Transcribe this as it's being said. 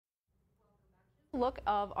Look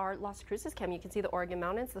of our Las Cruces cam. You can see the Oregon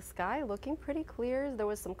Mountains, the sky looking pretty clear. There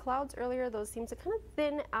was some clouds earlier. Those seem to kind of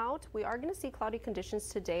thin out. We are going to see cloudy conditions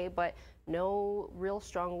today, but no real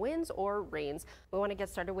strong winds or rains. We want to get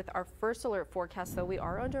started with our first alert forecast, though. We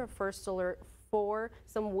are under a first alert for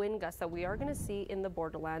some wind gusts that we are going to see in the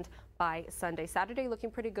borderland by Sunday. Saturday looking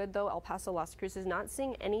pretty good, though. El Paso, Las Cruces not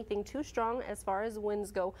seeing anything too strong as far as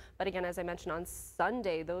winds go. But again, as I mentioned, on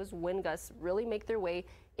Sunday, those wind gusts really make their way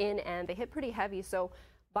in and they hit pretty heavy. So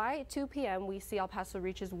by 2 p.m., we see El Paso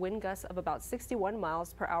reaches wind gusts of about 61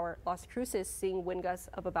 miles per hour. Las Cruces seeing wind gusts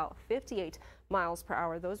of about 58 miles per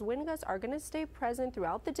hour. Those wind gusts are going to stay present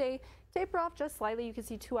throughout the day, taper off just slightly. You can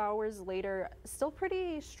see 2 hours later, still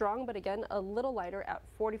pretty strong, but again, a little lighter at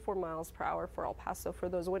 44 miles per hour for El Paso for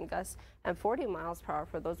those wind gusts and 40 miles per hour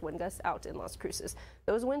for those wind gusts out in Las Cruces.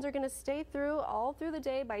 Those winds are going to stay all through the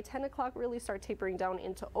day. By 10 o'clock, really start tapering down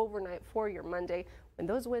into overnight for your Monday, when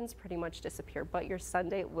those winds pretty much disappear, but your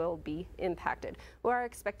Sunday will be impacted. We are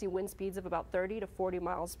expecting wind speeds of about 30 to 40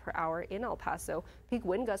 miles per hour in El Paso, peak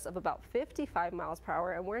wind gusts of about 55 miles per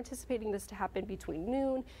hour, and we're anticipating this to happen between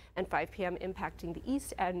noon and 5 p.m., impacting the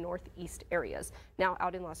east and northeast areas. Now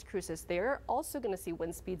out in Las Cruces, they're also going to see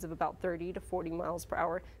wind speeds of about 30 to 40 miles per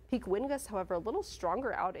hour. Peak wind gusts, however, a little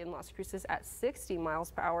stronger out in Las Cruces at 60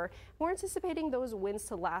 miles per hour. We're anticipating those winds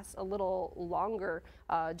to last a little longer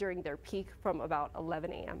during their peak from about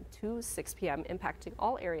 11 a.m. to 6 p.m., impacting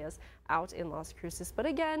all areas out in Las Cruces. But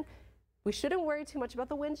again, we shouldn't worry too much about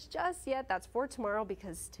the winds just yet. That's for tomorrow,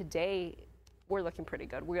 because today we're looking pretty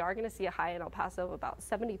good. We are going to see a high in El Paso of about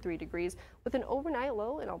 73 degrees with an overnight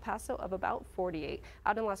low in El Paso of about 48.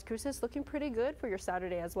 Out in Las Cruces, looking pretty good for your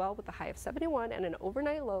Saturday as well, with a high of 71 and an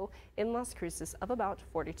overnight low in Las Cruces of about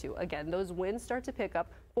 42. Again, those winds start to pick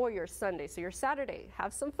up for your Sunday. So your Saturday,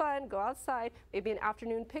 have some fun, go outside, maybe an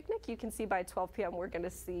afternoon picnic. You can see by 12 p.m. we're going to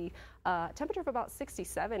see a temperature of about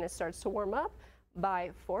 67. It starts to warm up.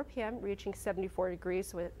 By 4 p.m. reaching 74 degrees.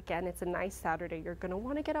 So again, it's a nice Saturday. You're going to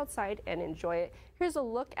want to get outside and enjoy it. Here's a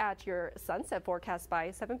look at your sunset forecast.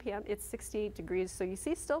 By 7 p.m. it's 68 degrees. So you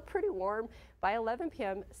see still pretty warm. By 11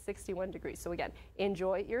 p.m. 61 degrees. So again,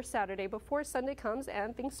 enjoy your Saturday before Sunday comes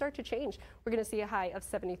and things start to change. We're going to see a high of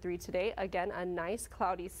 73 today. Again, a nice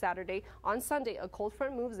cloudy Saturday. On Sunday, a cold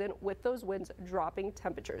front moves in with those winds dropping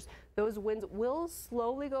temperatures. Those winds will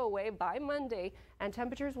slowly go away by Monday and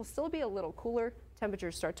temperatures will still be a little cooler.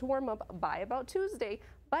 Temperatures start to warm up by about Tuesday,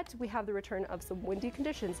 but we have the return of some windy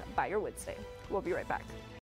conditions by your Wednesday. We'll be right back.